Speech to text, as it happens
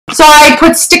So I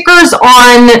put stickers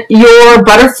on your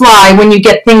butterfly when you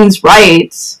get things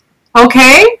right.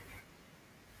 Okay?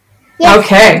 Yes.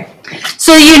 Okay.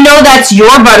 So you know that's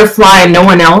your butterfly and no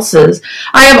one else's.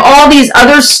 I have all these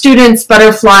other students'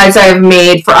 butterflies I've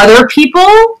made for other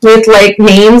people with like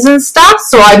names and stuff.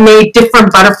 So I've made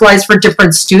different butterflies for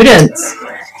different students.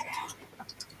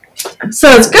 So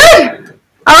it's good.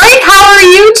 All right, how are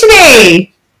you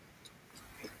today?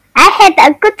 I had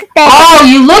a good day. Oh,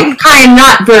 you look kind of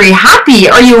not very happy.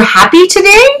 Are you happy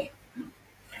today?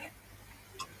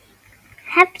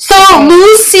 Happy So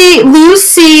day.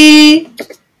 Lucy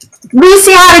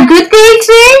had a good day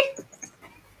today?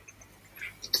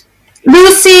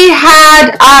 Lucy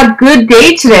had a good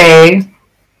day today.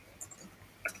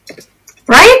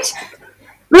 Right?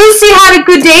 Lucy had a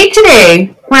good day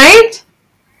today, right?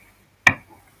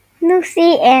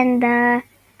 Lucy and a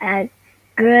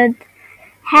good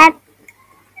hat.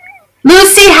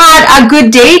 Lucy had a good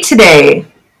day today.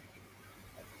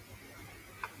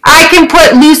 I can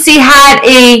put Lucy had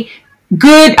a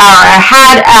good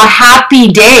had a happy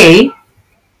day.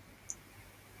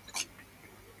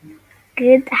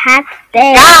 Good happy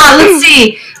day. Yeah, let's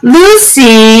see.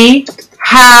 Lucy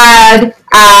had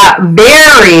a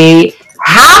very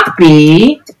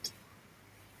happy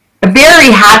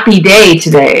day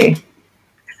today.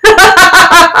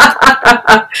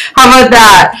 How about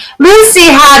that? Lucy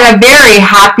had a very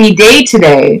happy day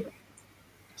today.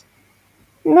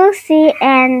 Lucy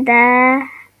and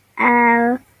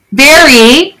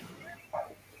Very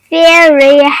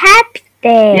happy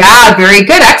day. Yeah, very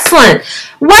good. Excellent.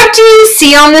 What do you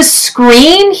see on the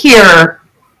screen here,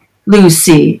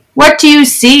 Lucy? What do you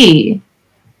see?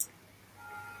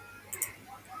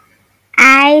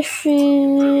 I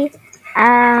see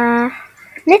a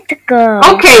little girl.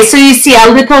 Okay, so you see a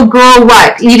little girl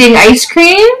what? Eating ice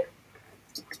cream?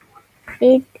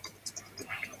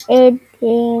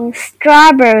 Eating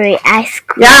strawberry ice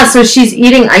cream. Yeah, so she's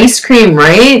eating ice cream,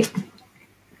 right?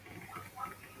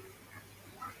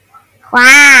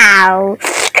 Wow.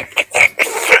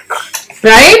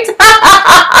 Right?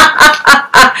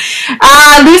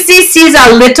 Lucy sees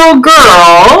a little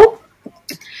girl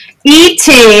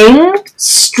eating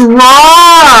strawberry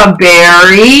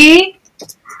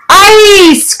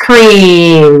ice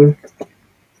cream.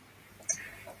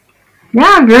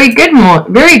 Yeah, very good,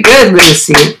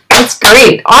 Lucy. That's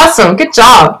great. Awesome. Good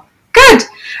job. Good.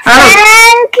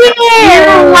 Thank you.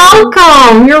 You're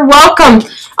welcome. You're welcome.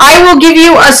 I will give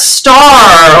you a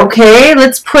star, okay?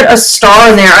 Let's put a star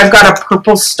in there. I've got a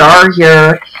purple star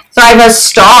here. So I have a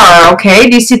star, okay?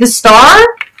 Do you see the star?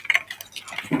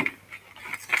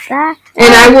 And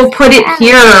I will put it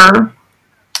here.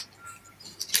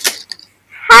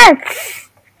 Hearts.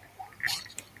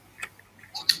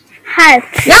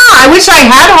 Hearts. Yeah, I wish I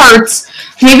had hearts.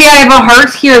 Maybe I have a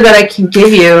heart here that I can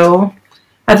give you.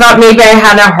 I thought maybe I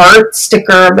had a heart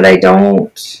sticker, but I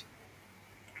don't.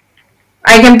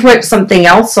 I can put something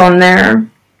else on there.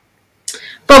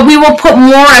 But we will put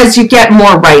more as you get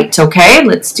more right, okay?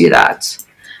 Let's do that.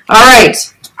 All right.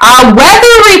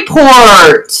 Weather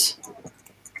report.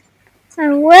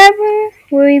 A weather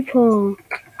report.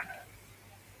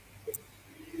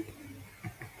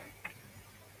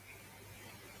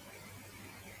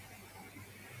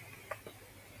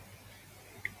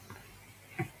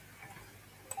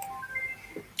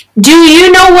 Do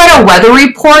you know what a weather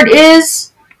report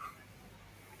is?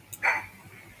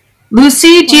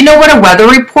 Lucy, do you know what a weather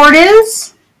report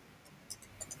is?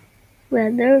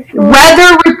 Weather report.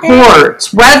 Weather report.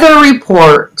 Weather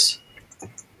report.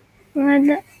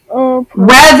 Weather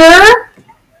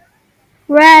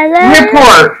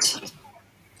report.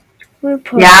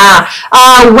 Report. Yeah.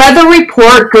 Weather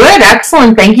report. Good.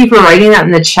 Excellent. Thank you for writing that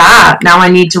in the chat. Now I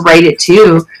need to write it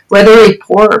too. Weather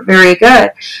report. Very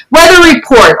good. Weather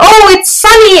report. Oh, it's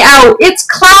sunny out. It's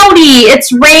cloudy.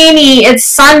 It's rainy. It's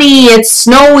sunny. It's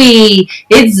snowy.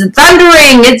 It's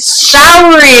thundering. It's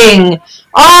showering.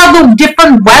 All the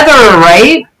different weather,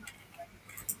 right?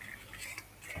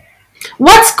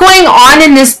 What's going on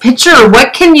in this picture?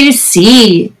 What can you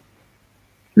see,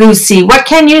 Lucy? What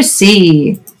can you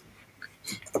see?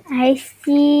 I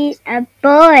see a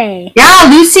boy. Yeah,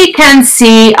 Lucy can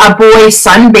see a boy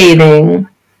sunbathing.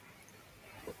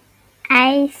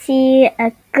 I see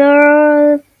a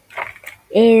girl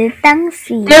is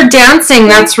dancing. They're dancing,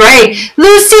 that's right.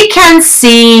 Lucy can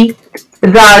see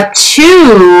the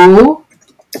two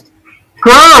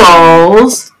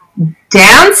girls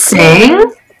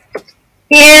dancing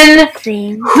in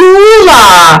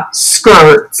hula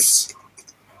skirts.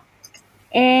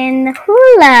 in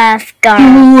hula skirt.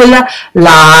 Hula,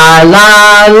 la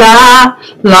la la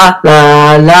la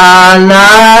la la la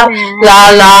la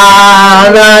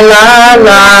la la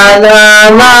la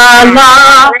la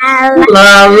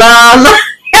la la la.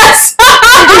 Yes.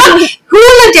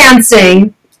 Hula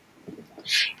dancing.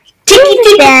 Tiki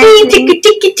tiki tiki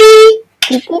tiki tiki.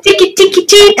 Tiki tiki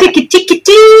tiki tiki tiki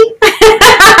tiki.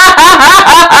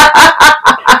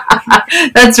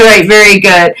 That's right. Very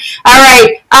good. All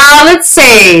right. Let's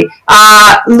say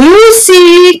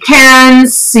Lucy can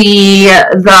see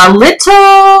the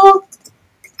little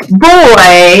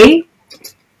boy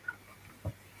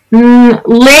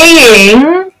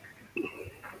laying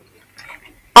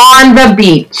on the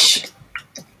beach.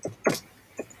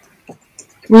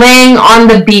 Laying on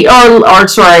the beach, or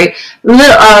sorry,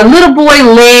 little boy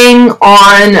laying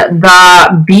on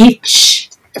the beach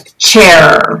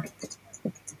chair.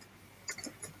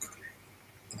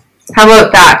 How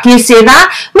about that? Can you see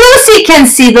that? Lucy can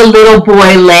see the little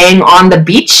boy laying on the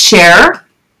beach chair.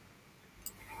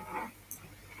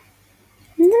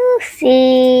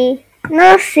 Lucy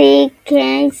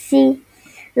can see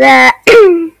the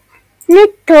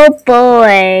little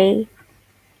boy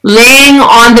laying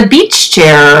on the beach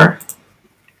chair.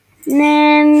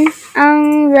 Laying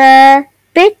on the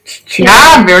beach chair.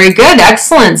 Yeah, very good.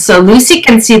 Excellent. So Lucy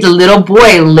can see the little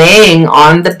boy laying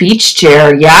on the beach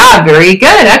chair. Yeah, very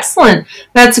good. Excellent.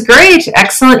 That's great.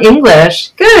 Excellent English.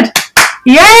 Good.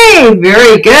 Yay.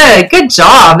 Very good. Good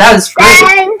job. That was great.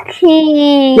 Thank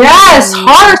you. Yes,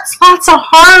 hearts. Lots of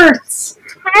hearts.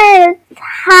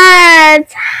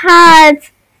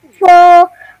 Hearts for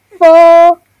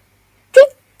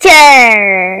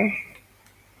teacher.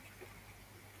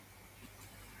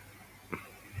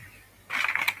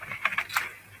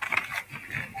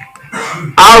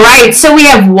 All right, so we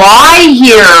have Y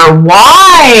here.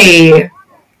 Y.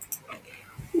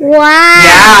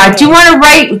 Yeah, do you want to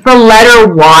write the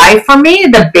letter Y for me,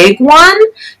 the big one?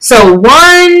 So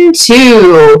 1,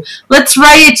 2. Let's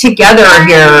write it together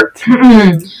here.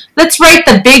 Let's write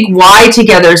the big Y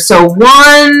together. So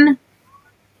 1,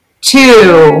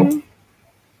 2.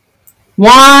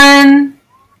 1,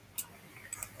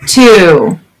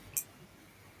 2.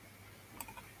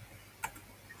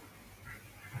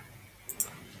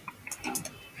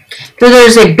 So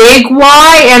there's a big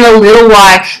Y and a little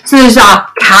y. So there's a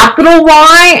capital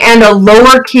Y and a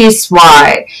lowercase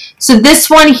y. So this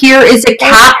one here is a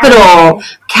capital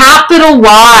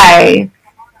Y.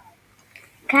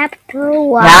 Capital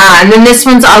Y. Yeah, and then this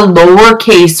one's a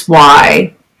lowercase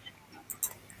y.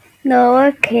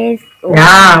 Lowercase y.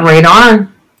 Yeah, right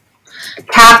on.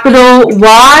 Capital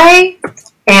Y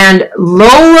and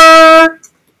lowercase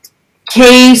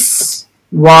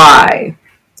y.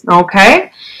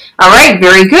 Okay? All right,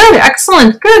 very good.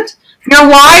 Excellent. Good. Your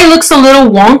Y looks a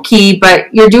little wonky,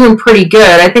 but you're doing pretty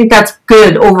good. I think that's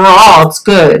good overall. It's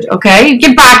good. Okay? You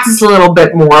can practice a little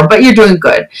bit more, but you're doing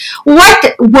good.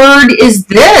 What word is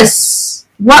this?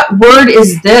 What word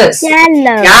is this?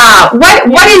 Yellow. Yeah.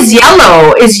 What is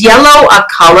yellow? Is yellow a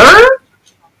color?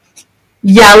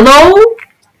 Yellow?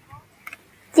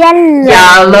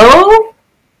 Yellow.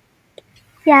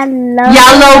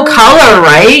 Yellow color,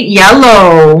 right?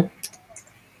 Yellow.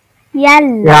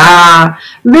 Yellow. Yeah.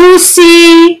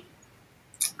 Lucy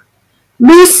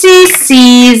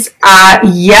sees a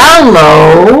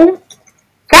yellow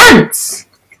fence.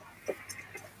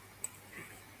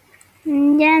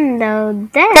 Yellow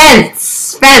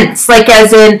Fence, like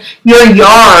as in your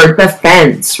yard, the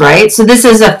fence, right? So this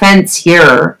is a fence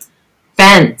here.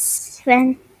 Fence.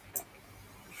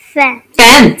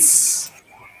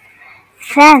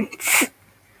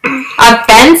 A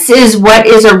fence is what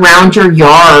is around your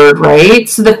yard, right?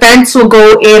 So the fence will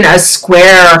go in a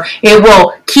square. It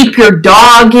will keep your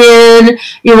dog in.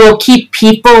 It will keep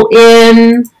people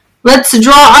in. Let's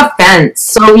draw a fence.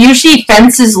 So usually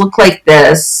fences look like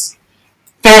this.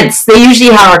 Fence. They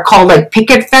usually are called like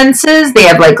picket fences. They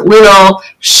have like little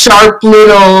sharp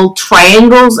little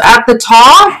triangles at the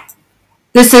top.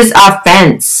 This is a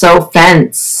fence. So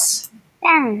fence.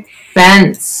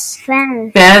 Fence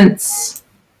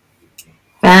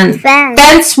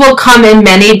will come in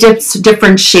many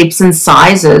different shapes and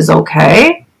sizes,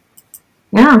 okay?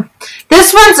 Yeah.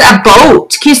 This one's a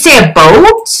boat. Can you say a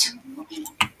boat?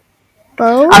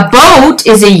 A boat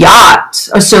is a yacht.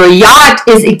 So a yacht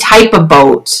is a type of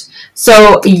boat.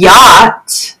 So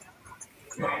yacht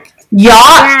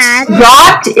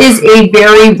is a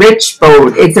very rich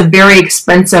boat. It's a very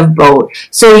expensive boat.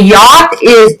 So yacht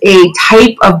is a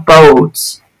type of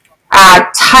boat.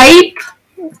 Type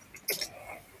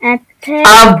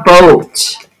of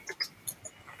boat.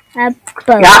 A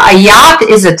boat. Yeah, a yacht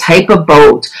is a type of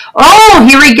boat. Oh,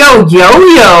 here we go.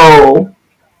 Yo-yo.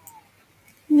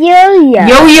 Yo-yo.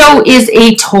 Yo-yo is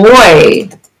a toy.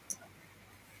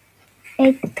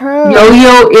 A toy.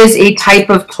 Yo-yo is a type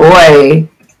of toy,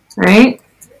 right?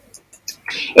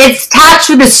 It's attached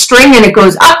with a string and it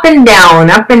goes up and down,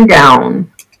 up and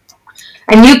down.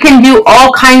 And you can do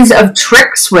all kinds of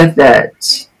tricks with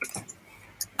it.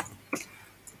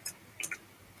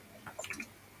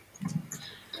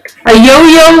 A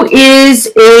yo-yo is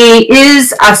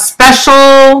a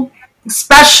special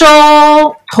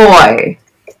toy.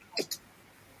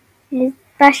 A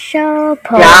special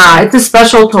toy. Yeah, it's a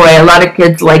special toy. A lot of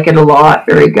kids like it a lot.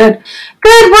 Very good.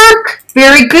 Good work.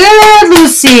 Very good,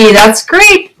 Lucy. That's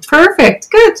great. Perfect.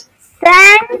 Good.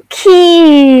 Thank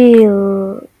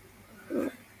you.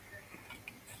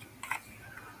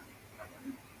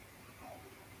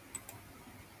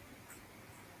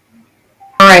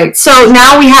 All right. So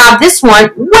now we have this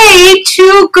one. Way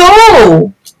to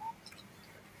go.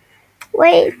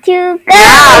 Way to go.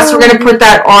 Yeah, so we're going to put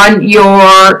that on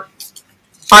your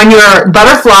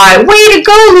butterfly. Way to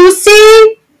go,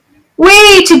 Lucy.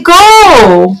 Way to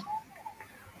go.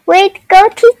 Way to go,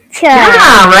 teacher.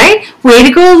 Yeah, right? Way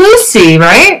to go, Lucy,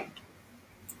 right?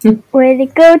 Way to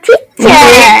go, teacher.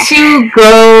 Way to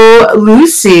go,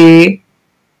 Lucy.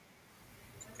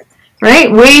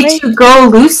 Right? Way to go,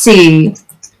 Lucy.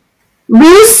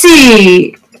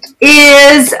 Lucy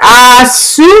is a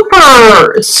superstar.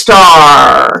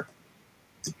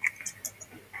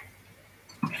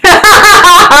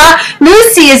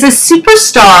 Lucy is a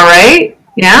superstar, right?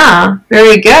 Yeah,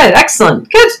 very good. Excellent.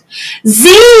 Good.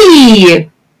 Z.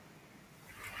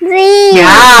 Z.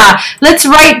 Yeah, let's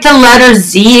write the letter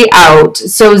Z out.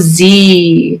 So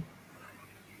Z.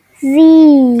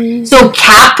 Z. So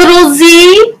capital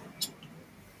Z.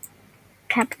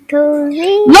 Capital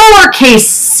Z. Lowercase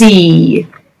c.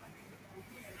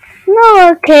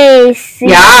 Lowercase c.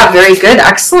 Yeah, very good.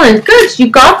 Excellent. Good. You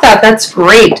got that. That's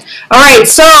great. All right,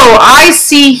 so I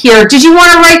see here. Did you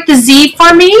want to write the Z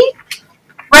for me?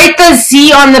 Write the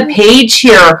Z on the page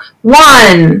here.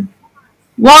 1.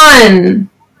 1.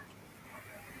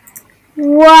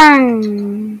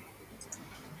 1.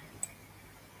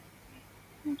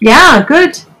 Yeah,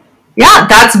 good. Yeah,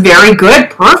 that's very good.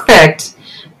 Perfect.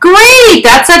 Great.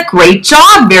 That's a great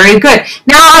job. Very good.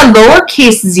 Now a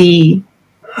lowercase z.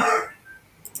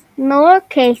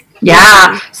 Lowercase.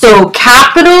 Yeah. So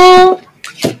capital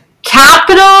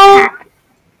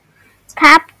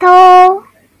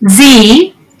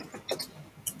Z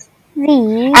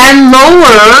Z. and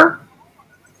lower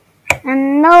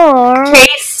And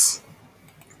lowercase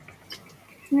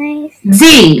case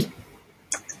Z.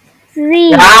 Z.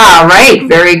 Yeah, right.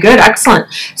 Very good. Excellent.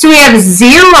 So we have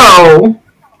 0.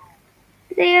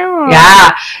 0.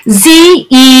 Yeah.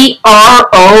 Z-E-R-O.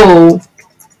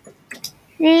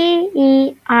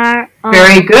 Z-E-R-O.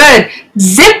 Very good.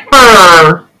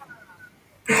 Zipper.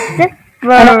 Zipper.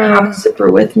 I don't have a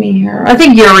zipper with me here. I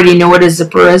think you already know what a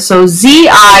zipper is. So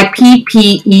Z-I-P-P-E-R.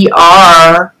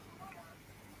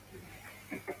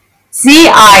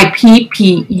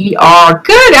 Z-I-P-P-E-R.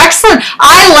 Good, excellent.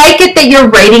 I like it that you're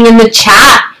writing in the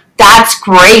chat. That's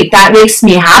great. That makes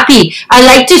me happy. I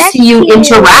like to see you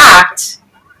interact.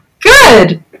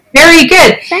 Good. Very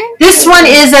good. This one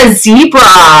is a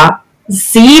zebra.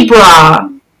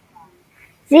 Zebra.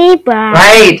 Zebra.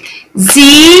 Right.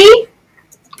 Z-E-B-R-A.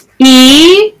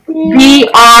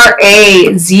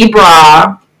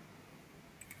 Zebra.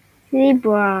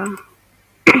 Zebra.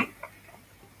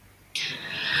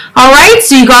 All right,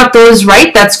 so you got those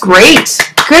right. That's great.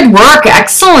 Good work.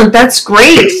 Excellent. That's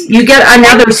great. You get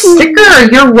another sticker.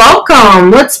 You're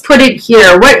welcome. Let's put it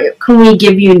here. What can we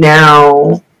give you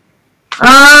now?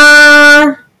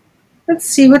 Let's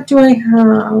see. What do I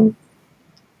have?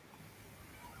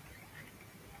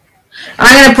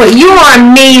 I'm going to put, you are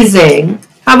amazing.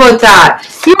 How about that?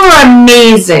 You are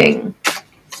amazing.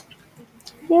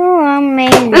 You're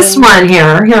amazing. This one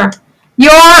here. Here.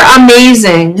 You're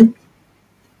amazing.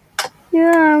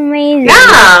 You're amazing.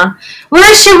 Yeah.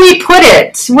 Where should we put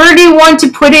it? Where do you want to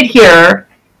put it here?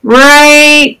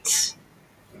 Right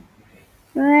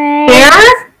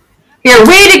there? Here,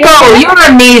 way to go. You're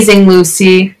amazing,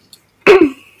 Lucy.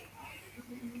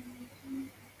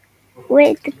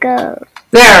 Way to go.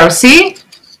 There, see?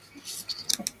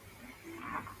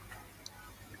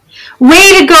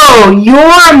 Way to go.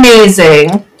 You're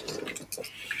amazing.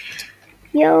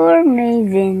 You're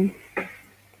amazing.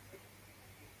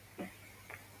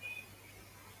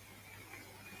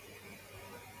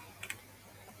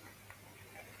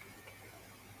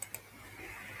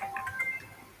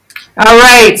 All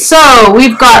right, so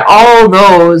we've got all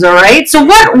those, all right? So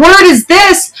what word is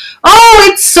this? Oh,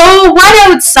 it's so wet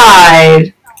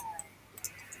outside.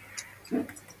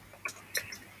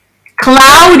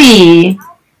 Cloudy.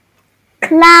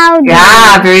 Cloudy.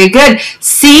 Yeah, very good.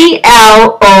 C-L-O-U-D-Y.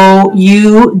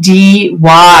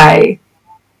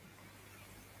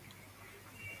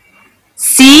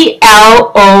 C-L-O-U.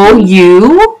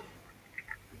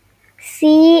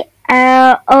 C-L-O-U.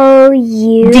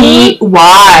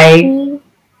 D-Y.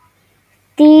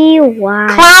 D-Y.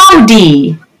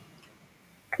 Cloudy.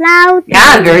 Cloudy.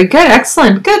 Yeah, very good.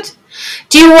 Excellent. Good.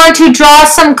 Do you want to draw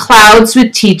some clouds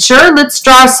with teacher? Let's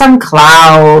draw some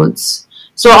clouds.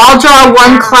 So I'll draw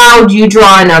one cloud, you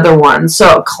draw another one.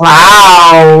 So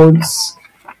clouds.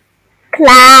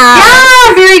 Cloud.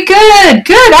 Yeah, very good.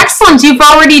 Good. Excellent. You've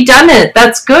already done it.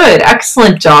 That's good.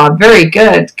 Excellent job. Very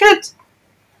good. Good.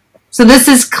 So this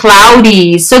is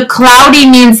cloudy. So cloudy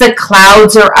means that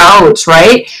clouds are out,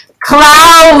 right?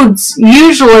 Clouds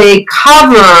usually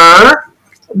cover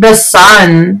the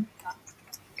sun.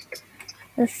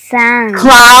 The sun.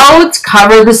 Clouds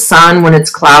cover the sun when it's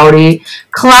cloudy.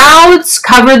 Clouds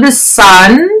cover the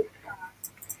sun.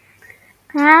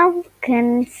 Cloud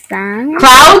can sun.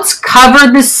 Clouds cover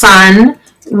the sun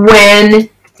when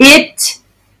it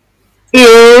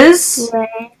is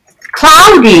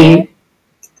cloudy.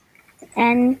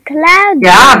 And cloudy.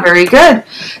 Yeah, very good.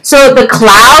 So the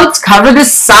clouds cover the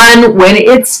sun when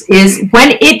it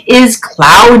is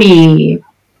cloudy.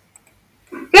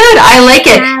 Good, I like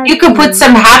it. You could put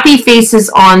some happy faces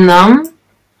on them,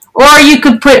 or you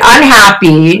could put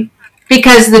unhappy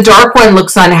because the dark one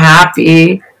looks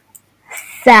unhappy.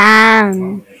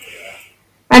 Sun.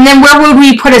 And then where would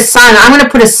we put a sun? I'm going to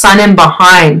put a sun in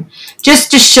behind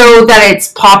just to show that it's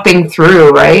popping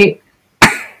through, right?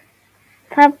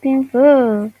 Popping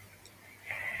through.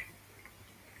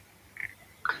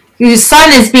 The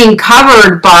sun is being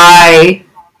covered by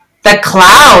the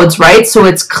clouds, right? So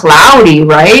it's cloudy,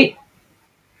 right?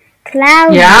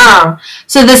 Cloudy. Yeah.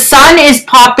 So the sun is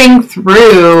popping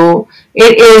through.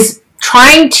 It is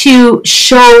trying to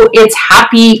show its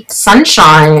happy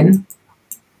sunshine.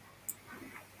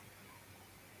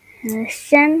 The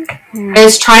sun.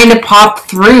 It's trying to pop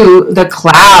through the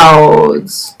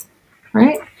clouds,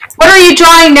 right? What are you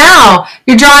drawing now?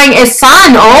 You're drawing a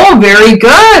sun. Oh, very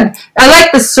good. I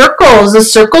like the circles. The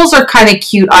circles are kind of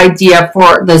cute idea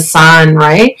for the sun,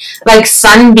 right? Like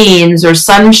sunbeams or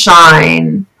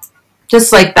sunshine.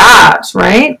 Just like that,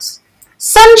 right?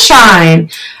 Sunshine.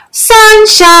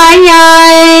 Sunshine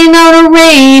on a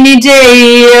rainy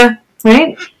day,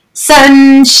 right?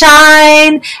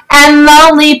 Sunshine and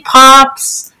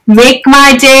lollipops make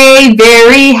my day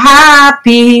very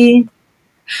happy.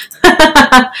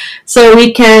 So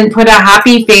we can put a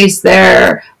happy face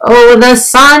there. Oh, the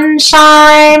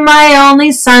sunshine, my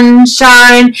only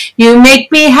sunshine. You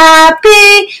make me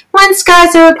happy when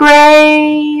skies are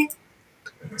gray.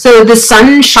 So the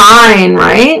sunshine,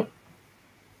 right?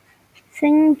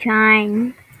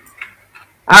 Sunshine.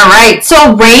 All right,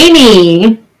 so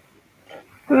rainy.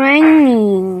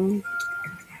 Raining.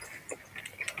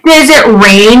 Is it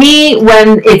rainy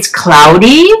when it's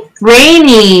cloudy?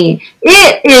 Rainy.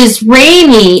 It is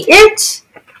rainy. It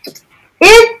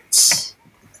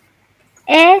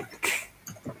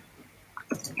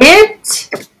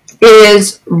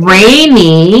is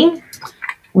rainy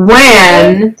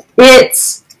when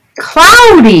it's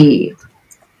cloudy.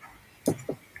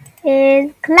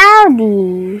 It's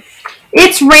cloudy.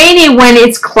 It's rainy when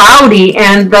it's cloudy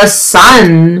and the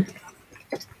sun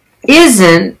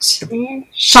isn't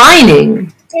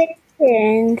shining.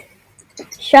 And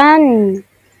sunny.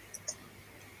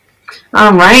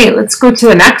 All right, let's go to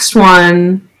the next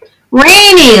one.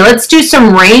 Rainy. Let's do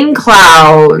some rain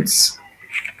clouds.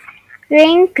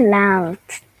 Rain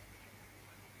clouds.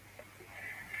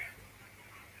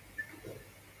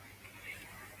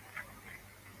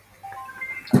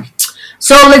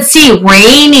 So let's see,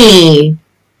 rainy,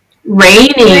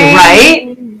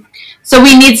 right? So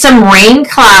we need some rain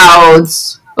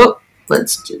clouds. Oh,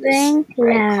 let's do this. Rain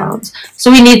clouds. So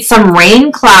we need some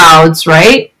rain clouds,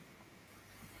 right?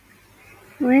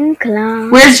 Rain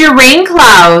clouds. Where's your rain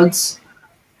clouds?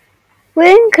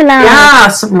 Rain clouds. Yeah,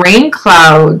 some rain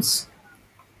clouds.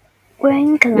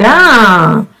 Rain clouds.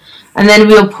 Yeah. And then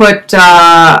we'll put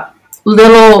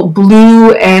little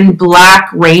blue and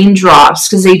black raindrops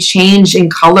because they change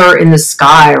in color in the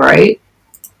sky, right?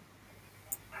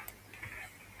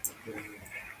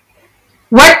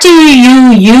 What do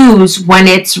you use when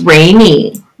it's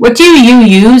rainy? What do you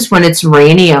use when it's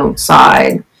rainy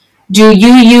outside? Do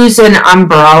you use an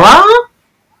umbrella?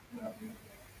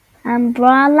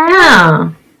 Umbrella.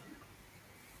 Yeah.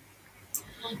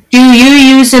 Do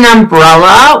you use an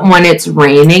umbrella when it's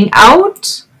raining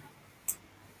out?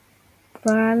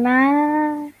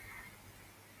 Umbrella.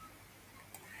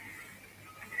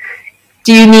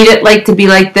 Do you need it like to be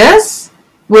like this?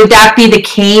 Would that be the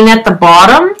cane at the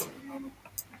bottom?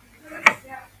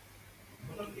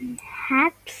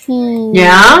 Happy.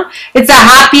 Yeah, it's a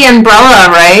happy umbrella,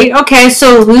 right? Okay,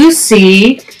 so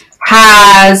Lucy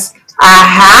has a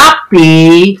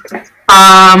happy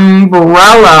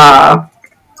umbrella.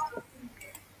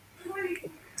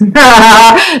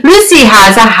 Lucy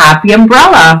has a happy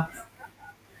umbrella.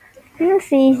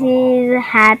 Lucy is a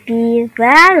happy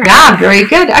umbrella. Yeah, very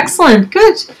good. Excellent.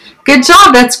 Good. Good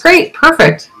job. That's great.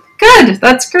 Perfect. Good.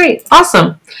 That's great.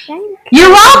 Awesome. You're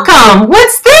welcome.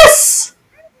 What's this?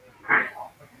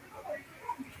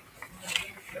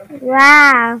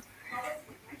 Wow.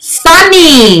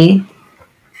 Sunny.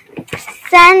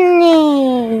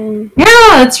 Sunny.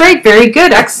 Yeah, that's right. Very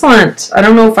good. Excellent. I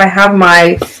don't know if I have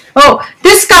my... Oh,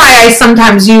 this guy I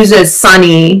sometimes use as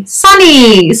Sunny.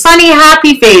 Sunny. Sunny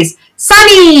happy face.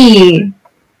 Sunny.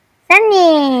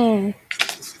 Sunny.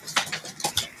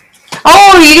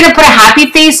 Oh, you're going to put a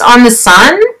happy face on the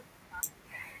sun?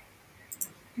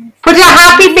 Put a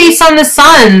happy face on the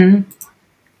sun.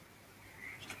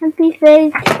 Happy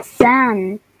face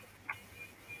sun.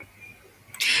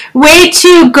 Way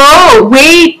to go.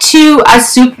 Way to a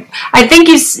super... I think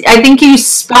you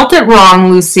spelt it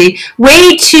wrong, Lucy.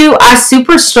 Way to a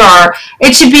superstar.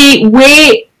 It should be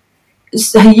way...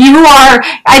 You are...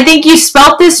 I think you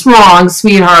spelt this wrong,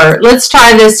 sweetheart. Let's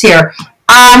try this here.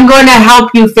 I'm going to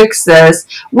help you fix this.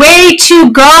 Way to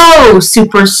go,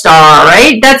 superstar,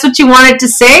 right? That's what you wanted to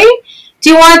say? Do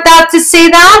you want that to say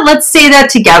that? Let's say that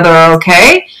together,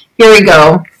 okay? Here we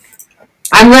go.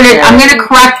 I'm gonna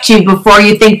correct you before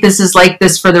you think this is like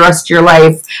this for the rest of your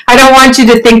life. I don't want you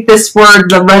to think this word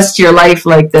the rest of your life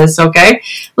like this, okay?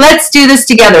 Let's do this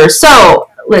together. So,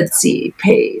 let's see,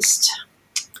 paste.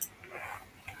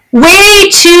 Way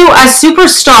to a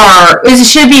superstar. It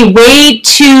should be way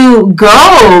to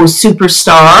go,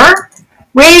 superstar.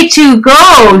 Way to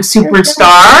go,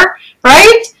 superstar.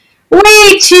 Right?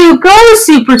 Way to go,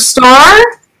 superstar.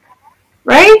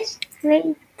 Right?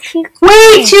 Way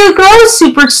to go,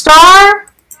 superstar.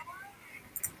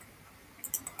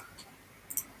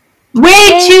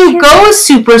 Way to go,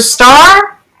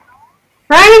 superstar.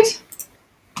 Right?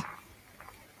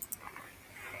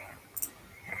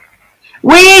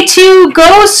 Way to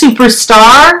go,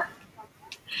 superstar.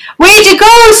 Way to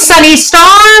go, sunny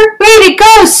star. Way to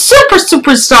go,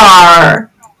 superstar.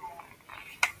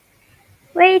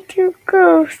 Way to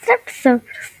go,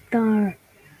 superstar.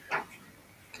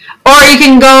 Or you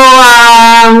can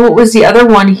go, what was the other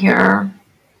one here?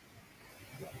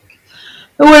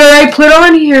 What did I put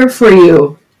on here for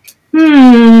you?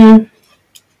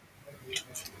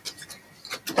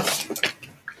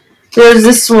 There's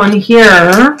this one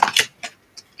here.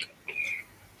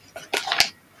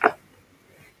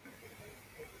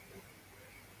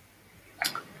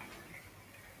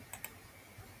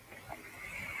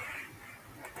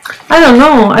 I don't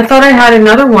know. I thought I had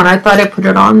another one. I thought I put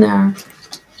it on there.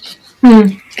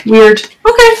 Weird.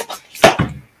 Okay.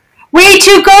 Way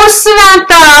to go,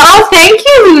 Samantha. Oh, thank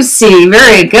you, Lucy.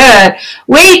 Very good.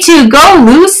 Way to go,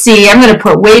 Lucy. I'm going to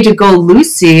put way to go,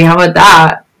 Lucy. How about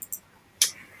that?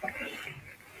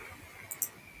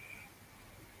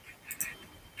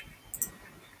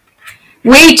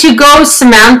 Way to go,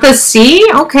 Samantha C.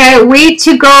 Okay. Way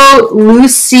to go,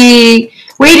 Lucy.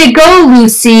 Way to go,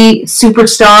 Lucy,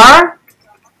 superstar.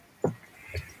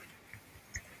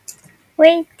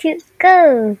 Way to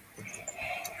go.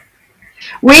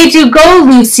 Way to go,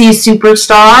 Lucy,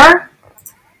 superstar.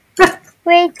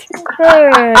 Way to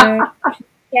go.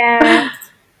 Yeah.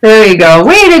 There you go.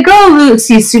 Way to go,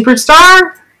 Lucy,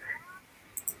 superstar.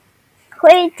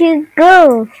 Way to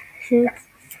go,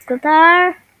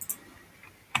 superstar.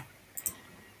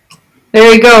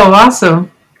 There you go.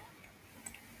 Awesome.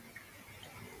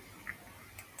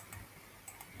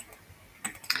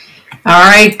 All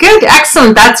right. Good.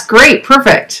 Excellent. That's great.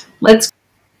 Perfect. Let's.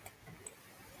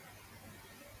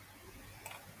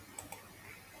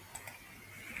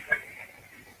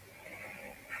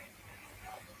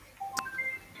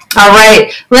 All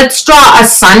right. Let's draw a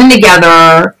sun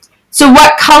together. So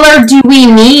what color do we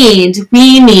need?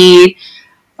 We need.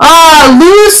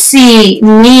 Lucy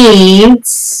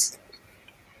needs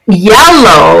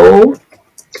yellow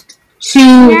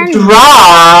to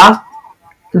draw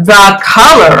the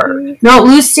color. No,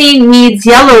 Lucy needs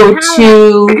yellow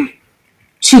to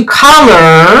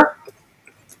color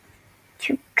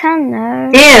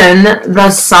in the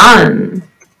sun.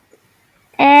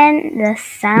 and the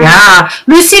sun. Yeah,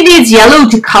 Lucy needs yellow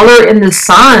to color in the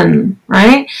sun,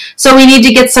 right? So we need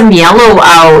to get some yellow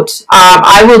out.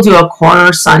 I will do a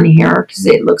corner sun here because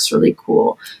it looks really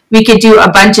cool. We could do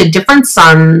a bunch of different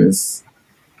suns.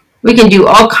 We can do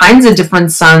all kinds of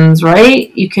different suns,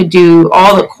 right? You could do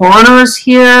all the corners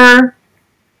here.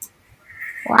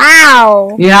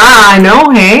 Wow. Yeah, I know,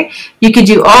 hey? You could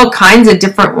do all kinds of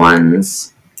different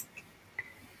ones.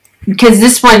 Because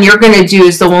this one you're going to do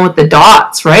is the one with the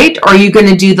dots, right? Or are you going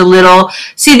to do the little,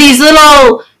 see these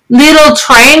little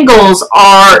triangles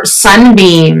are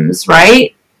sunbeams,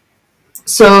 right?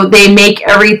 So they make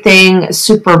everything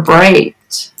super bright.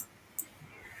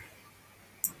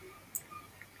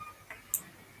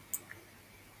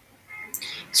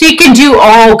 So you can do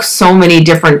so many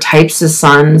different types of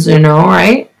suns, you know,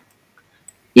 right?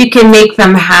 You can make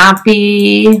them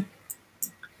happy.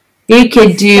 You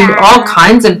could do all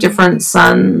kinds of different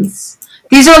suns.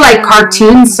 These are like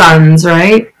cartoon suns,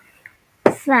 right?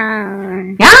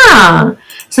 Sun. Yeah.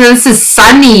 So this is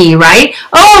sunny, right?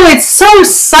 Oh, it's so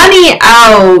sunny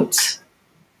out.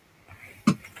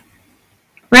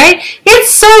 Right?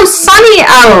 It's so sunny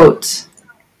out.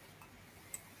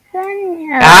 Sun.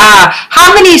 Ah,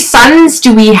 how many suns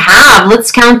do we have?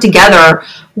 Let's count together.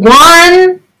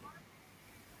 1,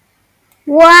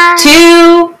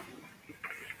 2,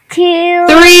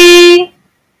 3,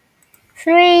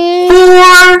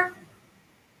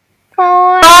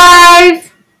 4,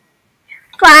 5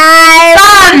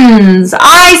 suns.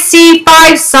 I see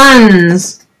 5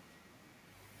 suns.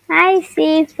 I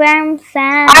see 5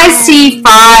 suns. I see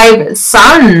 5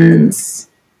 suns.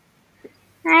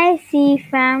 I see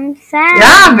 5 suns.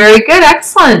 Yeah, very good.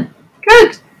 Excellent.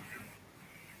 Good.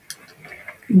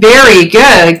 Very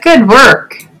good. Good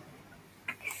work.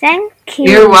 Thank you.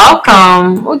 You're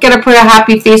welcome. We're going to put a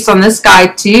happy face on this guy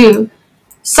too.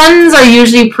 Suns are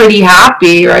usually pretty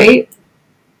happy, right?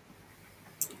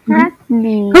 Happy.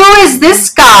 Who is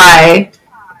this guy?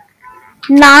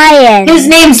 Lion. His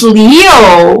name's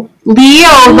Leo.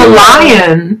 Leo the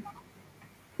lion.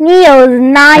 Leo's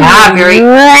lion. Yeah, very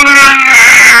good.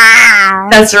 Wow.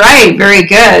 That's right. Very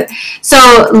good.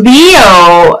 So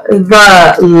Leo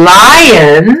the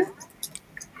lion.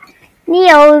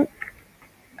 Leo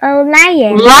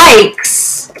lion.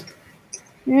 Likes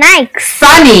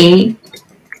sunny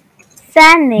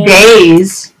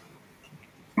days.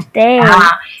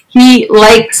 He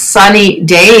likes sunny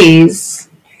days.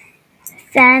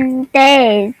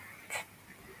 Sundays.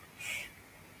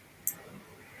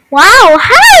 Wow,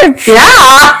 hearts!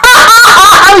 Yeah!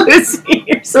 Lucy,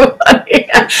 you're so funny.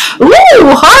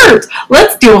 Ooh, heart!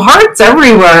 Let's do hearts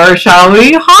everywhere, shall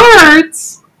we?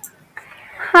 Hearts!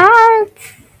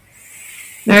 Hearts.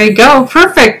 There you go.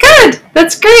 Perfect. Good.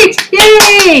 That's great.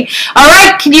 Yay! All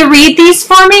right, can you read these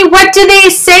for me? What do they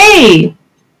say?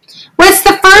 What's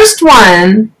the first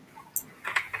one?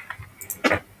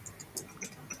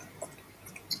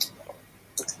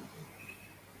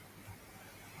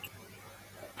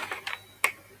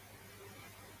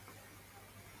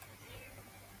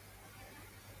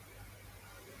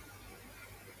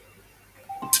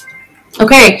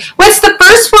 Okay, what's the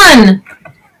first one,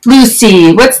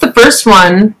 Lucy? What's the first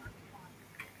one?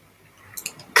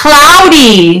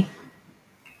 Cloudy.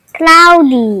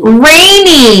 Cloudy.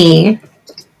 Rainy.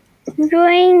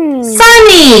 Rainy.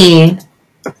 Sunny.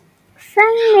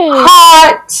 Sunny.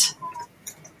 Hot.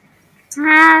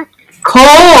 Hot.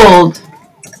 Cold.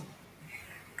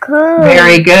 Cold.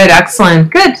 Very good.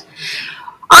 Excellent. Good.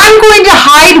 I'm going to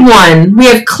hide one. We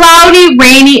have cloudy,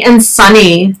 rainy, and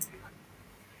sunny.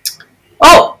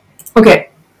 Oh,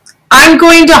 okay. I'm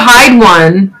going to hide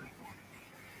one.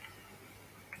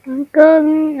 I'm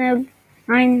gonna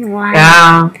find one.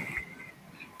 Yeah.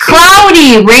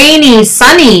 Cloudy, rainy,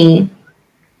 sunny.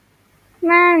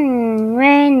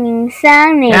 Raining,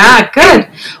 sunny. Yeah, good.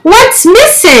 What's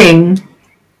missing?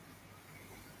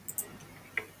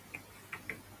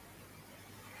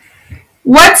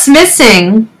 What's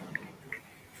missing?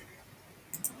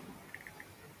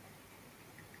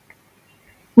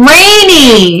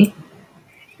 Rainy.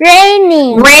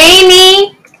 Rainy.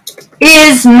 Rainy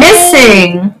is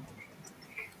missing.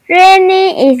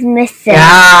 Rainy is missing.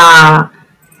 Yeah.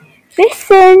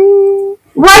 Missing.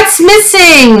 What's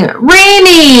missing?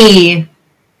 Rainy.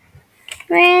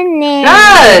 Rainy.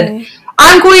 Good.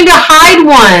 I'm going to hide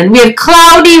one. We have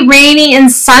cloudy, rainy,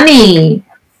 and sunny.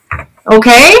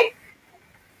 Okay?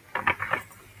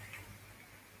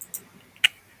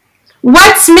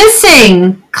 What's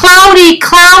missing? Cloudy,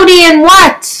 cloudy, and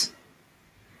what?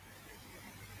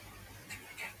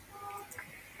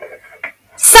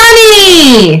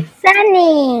 Sunny.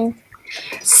 Sunny.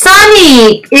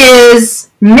 Sunny is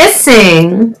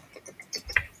Missing.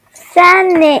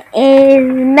 Sun is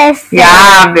missing.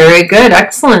 Yeah, very good.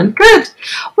 Excellent. Good.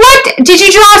 What? Did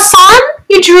you draw a sun?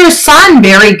 You drew a sun.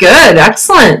 Very good.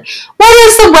 Excellent. What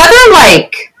is the weather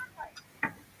like?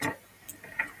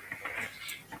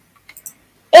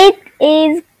 It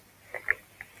is.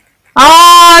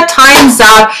 Oh, time's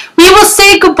up. We will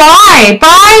say goodbye.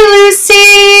 Bye,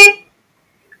 Lucy.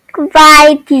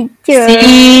 Goodbye,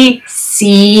 teacher.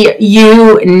 See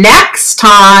you next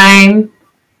time.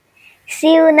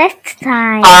 See you next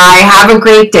time. Bye. Have a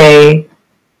great day.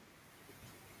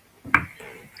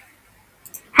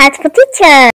 Has for teacher.